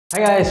Hi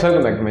guys,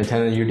 welcome back to my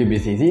channel YouTube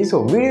BCC. So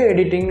video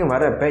editing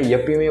வரப்ப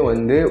எப்பயுமே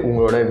வந்து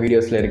உங்களோட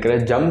வீடியோஸ்ல இருக்கிற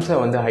ஜம்ப்ஸை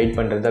வந்து ஹைட்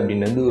பண்றது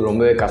அப்படின்றது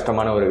ரொம்பவே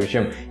கஷ்டமான ஒரு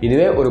விஷயம்.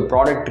 இதுவே ஒரு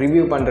ப்ராடக்ட்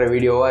ரிவ்யூ பண்ற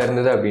வீடியோவா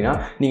இருந்தது அப்படின்னா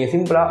நீங்க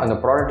சிம்பிளா அந்த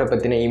ப்ராடக்ட்டை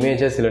பத்தின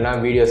இமேजेस இல்லனா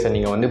வீடியோஸை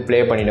நீங்க வந்து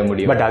ப்ளே பண்ணிட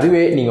முடியும். பட்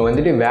அதுவே நீங்க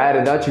வந்துட்டு வேற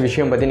ஏதாச்சும்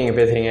விஷயம் பத்தி நீங்க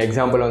பேசுறீங்க.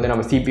 எக்ஸாம்பிள் வந்து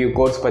நம்ம CPU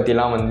கோர்ஸ்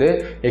பத்திலாம் வந்து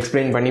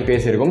எக்ஸ்பிளைன் பண்ணி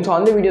பேசியிருக்கோம். ஸோ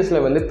அந்த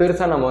வீடியோஸ்ல வந்து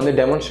பெருசா நம்ம வந்து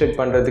டெமான்ஸ்ட்ரேட்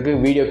பண்றதுக்கு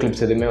வீடியோ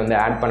கிளிப்ஸ் எதுவுமே வந்து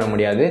ஆட் பண்ண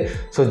முடியாது.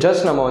 ஸோ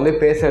ஜஸ்ட் நம்ம வந்து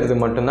பேசுறது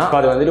மட்டும்தான்.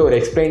 அது வந்துட்டு ஒரு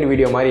எக்ஸ்பிளைன்ட்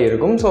வீடியோ மாதிரி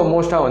இருக்கும். ஸோ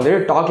மோஸ்ட்டாக வந்து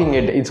டாக்கிங்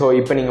ஹெட். ஸோ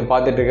இப்போ நீங்கள்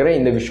பார்த்துட்டு இருக்கிற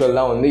இந்த விஷுவல்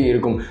தான் வந்து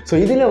இருக்கும். ஸோ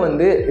இதில்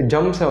வந்து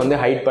ஜம்ப்ஸை வந்து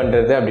ஹைட்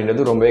பண்ணுறது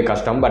அப்படின்றது ரொம்பவே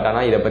கஷ்டம். பட்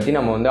ஆனால் இதை பற்றி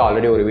நம்ம வந்து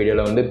ஆல்ரெடி ஒரு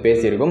வீடியோவில் வந்து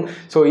பேசியிருக்கோம்.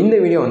 ஸோ இந்த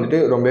வீடியோ வந்துட்டு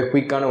ரொம்ப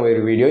குயிக்கான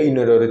ஒரு வீடியோ,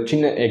 இன்னொரு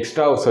சின்ன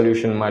எக்ஸ்ட்ரா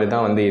சொல்யூஷன் மாதிரி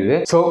தான் வந்து இது.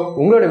 ஸோ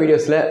உங்களோட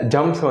வீடியோஸில்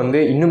ஜம்ப்ஸ்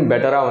வந்து இன்னும்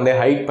பெட்டராக வந்து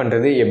ஹைட்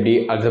பண்ணுறது எப்படி,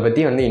 அதை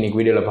பற்றி வந்து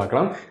இன்னைக்கு வீடியோவில்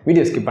பார்க்கலாம்.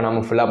 வீடியோ ஸ்கிப்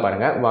பண்ணாமல் ஃபுல்லாக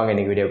பாருங்கள். வாங்க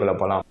இன்னைக்கு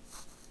வீடியோக்குள்ளே போகலாம்.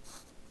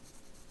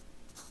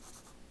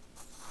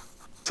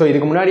 ஸோ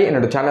இதுக்கு முன்னாடி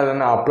என்னோட சேனலில்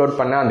நான் அப்லோட்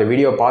பண்ண அந்த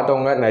வீடியோ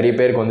பார்த்தவங்க நிறைய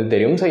பேருக்கு வந்து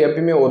தெரியும். ஸோ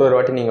எப்பயுமே ஒரு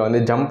வாட்டி நீங்கள் வந்து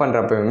ஜம்ப்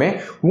பண்ணுறப்பயுமே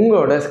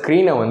உங்களோட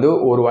ஸ்க்ரீனை வந்து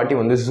ஒரு வாட்டி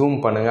வந்து ஜூம்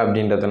பண்ணுங்கள்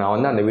அப்படின்றத நான்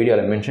வந்து அந்த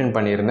வீடியோவில் மென்ஷன்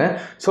பண்ணியிருந்தேன்.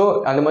 ஸோ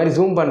அந்த மாதிரி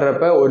ஜூம்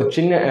பண்ணுறப்ப ஒரு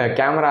சின்ன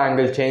கேமரா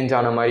ஆங்கிள் சேஞ்ச்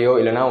ஆன மாதிரியோ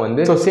இல்லைனா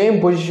வந்து ஸோ சேம்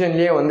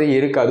பொசிஷன்லேயே வந்து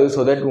இருக்காது.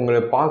 ஸோ தட்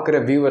உங்களை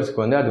பார்க்குற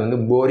வியூவர்ஸ்க்கு வந்து அது வந்து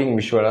போரிங்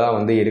விஷுவலாக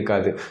வந்து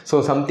இருக்காது. ஸோ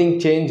சம்திங்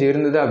சேஞ்ச்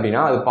இருந்தது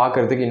அப்படின்னா அது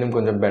பார்க்குறதுக்கு இன்னும்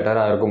கொஞ்சம்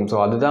பெட்டராக இருக்கும். ஸோ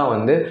அதுதான்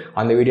வந்து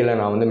அந்த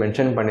வீடியோவில் நான் வந்து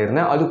மென்ஷன்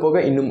பண்ணியிருந்தேன். அது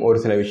போக இன்னும் ஒரு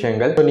சில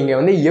விஷயங்கள். ஸோ நீங்கள்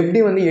வந்து எப்படி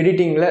வந்து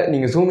எடிட்டிங்கில்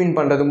நீங்கள் ஜூம் இன்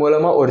பண்ணுறது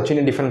மூலமாக ஒரு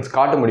சின்ன டிஃப்ரென்ஸ்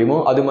காட்ட முடியுமோ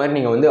அது மாதிரி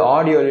நீங்கள் வந்து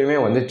ஆடியோலையுமே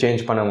வந்து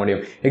சேஞ்ச் பண்ண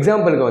முடியும்.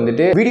 எக்ஸாம்பிளுக்கு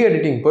வந்துட்டு வீடியோ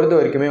எடிட்டிங் பொறுத்த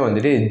வரைக்குமே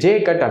வந்துட்டு ஜே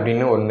கட்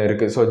அப்படின்னு ஒன்று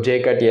இருக்குது. So J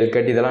cut, L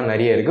cut இதெல்லாம்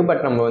நிறைய இருக்குது.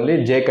 பட் நம்ம வந்து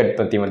ஜே கட்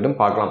பற்றி மட்டும்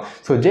பார்க்கலாம்.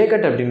 ஸோ ஜே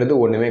கட் அப்படின்றது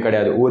ஒன்றுமே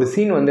கிடையாது. ஒரு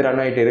சீன் வந்து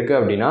ரன் ஆகிட்டு இருக்குது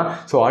அப்படின்னா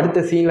ஸோ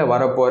அடுத்த சீனில்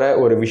வரப்போகிற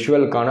ஒரு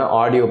விஷுவலுக்கான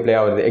ஆடியோ ப்ளே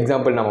ஆகுது.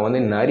 எக்ஸாம்பிள் நம்ம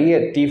வந்து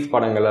நிறைய தீஃப்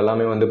படங்கள்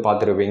எல்லாமே வந்து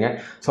பார்த்துருப்பீங்க.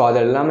 ஸோ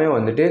அது எல்லாமே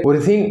வந்துட்டு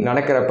ஒரு சீன்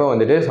நடக்கிறப்ப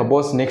வந்துட்டு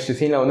சப்போஸ் நெக்ஸ்ட்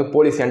சீனில் வந்து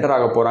போலீஸ் என்டர்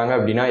ஆக போகிறாங்க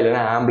அப்படின்னா இல்லைனா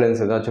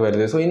ஆம்புலன்ஸ் ஏதாச்சும்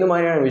வருது. ஸோ இந்த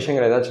மாதிரியான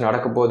விஷயங்கள் ஏதாச்சும்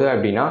நடக்க போகுது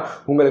அப்படின்னா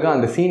உங்களுக்கு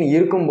அந்த சீன்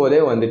இருக்கும்போதே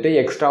வந்துட்டு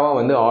எக்ஸ்ட்ராவாக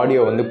வந்து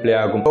ஆடியோ வந்து ப்ளே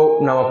ஆகும். ஸோ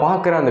நம்ம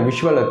பார்க்குற அந்த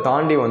விஷுவலை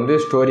தாண்டி வந்து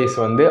ஸ்டோரிஸ்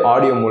வந்து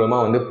ஆடியோ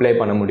மூலமாக வந்து ப்ளே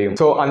பண்ண முடியும்.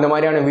 ஸோ அந்த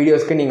மாதிரியான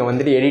வீடியோஸ்க்கு நீங்கள்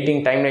வந்துட்டு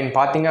எடிட்டிங் டைம் லைன்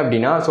பார்த்தீங்க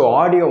அப்படின்னா ஸோ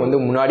ஆடியோ வந்து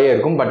முன்னாடியே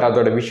இருக்கும். பட்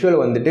அதோட விஷுவல்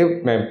வந்துட்டு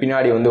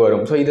பின்னாடி வந்து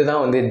வரும். ஸோ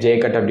இதுதான் வந்து ஜே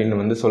கட் அப்படின்னு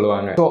வந்து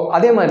சொல்லுவாங்க. ஸோ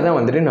அதே மாதிரி தான்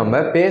வந்துட்டு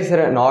நம்ம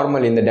பேசுகிற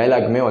நார்மல் இந்த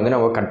டைலாக்குமே வந்து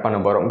நம்ம கட் பண்ண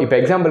போகிறோம். இப்போ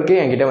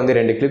எக்ஸாம்பிளுக்கு என்கிட்ட வந்து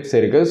 2 கிளிப்ஸ்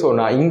இருக்குது. ஸோ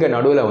நான் இங்கே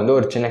நடுவில் வந்து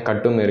ஒரு சின்ன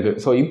கட்டும் இருக்குது.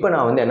 ஸோ இப்போ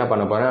நான் வந்து என்ன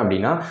பண்ண போகிறேன்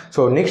அப்படின்னா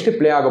ஸோ நெக்ஸ்ட்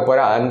ப்ளே ஆக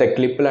போகிற அந்த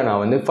கிளிப்பில் நான்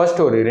வந்து ஃபர்ஸ்ட்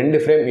ஒரு 2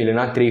 ஃப்ரேம்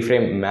இல்லைனா 3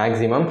 ஃப்ரேம்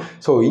மேக்ஸிமம்.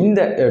 ஸோ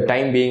இந்த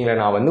டைம் பீயிங்கில்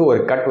நான் வந்து ஒரு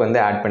கட் வந்து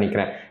ஆட்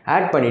பண்ணிக்கிறேன்.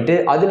 ஆட் பண்ணிவிட்டு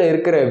அதில்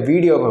இருக்கிற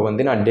வீடியோவை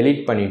வந்து நான்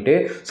டெலீட் பண்ணிவிட்டு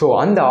ஸோ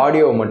அந்த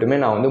ஆடியோவை மட்டுமே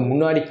நான் வந்து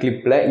முன்னாடி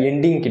கிளிப்பில்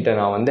எண்டிங் கிட்ட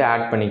நான் வந்து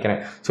ஆட் பண்ணிக்கிறேன்.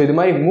 ஸோ இது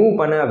மாதிரி மூவ்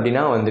பண்ணேன்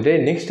அப்படின்னா வந்துட்டு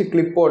நெக்ஸ்ட்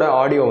கிளிப்போட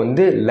ஆடியோ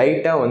வந்து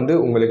லைட்டாக வந்து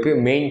உங்களுக்கு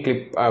மெயின்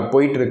கிளிப்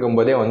போயிட்டு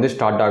இருக்கும்போதே வந்து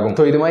ஸ்டார்ட் ஆகும்.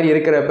 ஸோ இது மாதிரி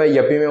இருக்கிறப்ப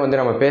எப்பயுமே வந்து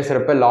நம்ம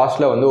பேசுகிறப்ப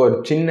லாஸ்ட்டில் வந்து ஒரு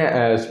சின்ன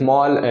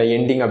ஸ்மால்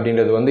எண்டிங்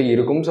அப்படின்றது வந்து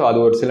இருக்கும். ஸோ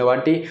அது ஒரு சில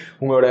வாட்டி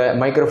உங்களோட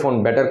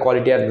மைக்ரோஃபோன் பெட்டர்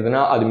குவாலிட்டியாக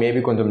இருந்ததுன்னா அது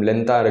மேபி கொஞ்சம்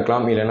லென்த்தாக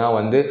இருக்கலாம். இல்லைனா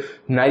வந்து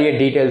நிறைய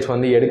டீட்டெயில்ஸ்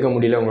வந்து எடுக்க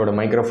முடியல உங்களோட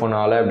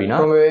மைக்ரோஃபோனால் அப்படின்னா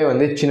ரொம்பவே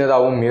வந்து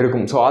சின்னதாகவும்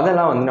இருக்கும். ஸோ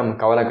அதெல்லாம் வந்து நம்ம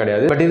கவலை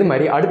கிடையாது. பட் இது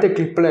மாதிரி அடுத்த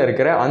கிளிப்பில்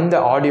இருக்கிற அந்த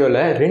ஆடியோவில்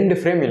 2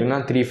 ஃப்ரேம் இல்லைனா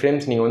 3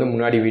 ஃப்ரேம்ஸ் நீங்கள் வந்து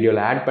முன்னாடி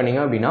வீடியோவில் ஆட் பண்ணிங்க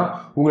அப்படின்னா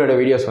உங்களோட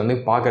வீடியோஸ் வந்து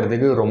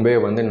பார்க்குறதுக்கு ரொம்பவே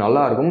வந்து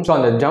நல்லாயிருக்கும். ஸோ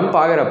அந்த ஜம்ப்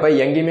ஆகிறப்ப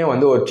எங்கேயுமே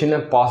வந்து ஒரு சின்ன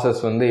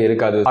பாசஸ் வந்து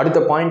இருக்காது.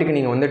 அடுத்த பாயிண்ட்டுக்கு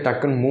நீங்கள் வந்து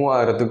டக்குன்னு மூவ்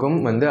ஆகிறதுக்கும்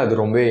வந்து அது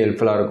ரொம்பவே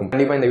ஹெல்ப்ஃபுல்லாக இருக்கும்.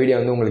 கண்டிப்பாக இந்த வீடியோ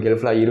வந்து உங்களுக்கு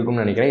ஹெல்ப்ஃபுல்லாக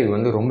இருக்கும்னு நினைக்கிறேன். இது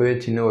வந்து ரொம்பவே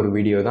சின்ன ஒரு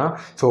வீடியோ தான்.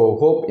 ஸோ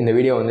ஹோப் இந்த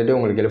வீடியோ வந்துட்டு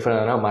உங்களுக்கு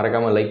ஹெல்ப்ஃபுல்லாக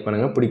மறக்காமல் லைக்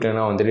பண்ணுங்கள்.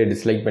 பிடிக்கலன்னா வந்துட்டு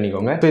டிஸ்லைக்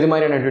பண்ணிக்கோங்க. ஸோ இது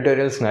மாதிரியான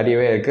டியூட்டோரியல்ஸ்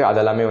நிறையவே இருக்குது.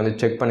 அதெல்லாமே வந்து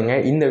செக்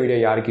பண்ணுங்கள். இந்த வீடியோ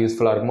யாருக்கு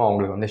யூஸ்ஃபுல்லாக இருக்குமோ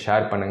அவங்களுக்கு வந்து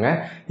ஷேர் பண்ணுங்கள்.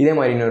 இதே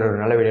மாதிரி இன்னொரு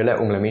நல்ல வீடியோவில்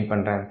உங்களை மீட்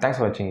பண்ணுறேன். தேங்க்ஸ்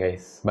ஃபார் வாட்சிங்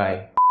கைஸ். பாய்.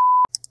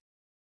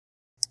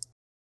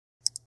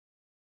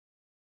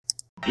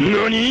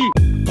 NANI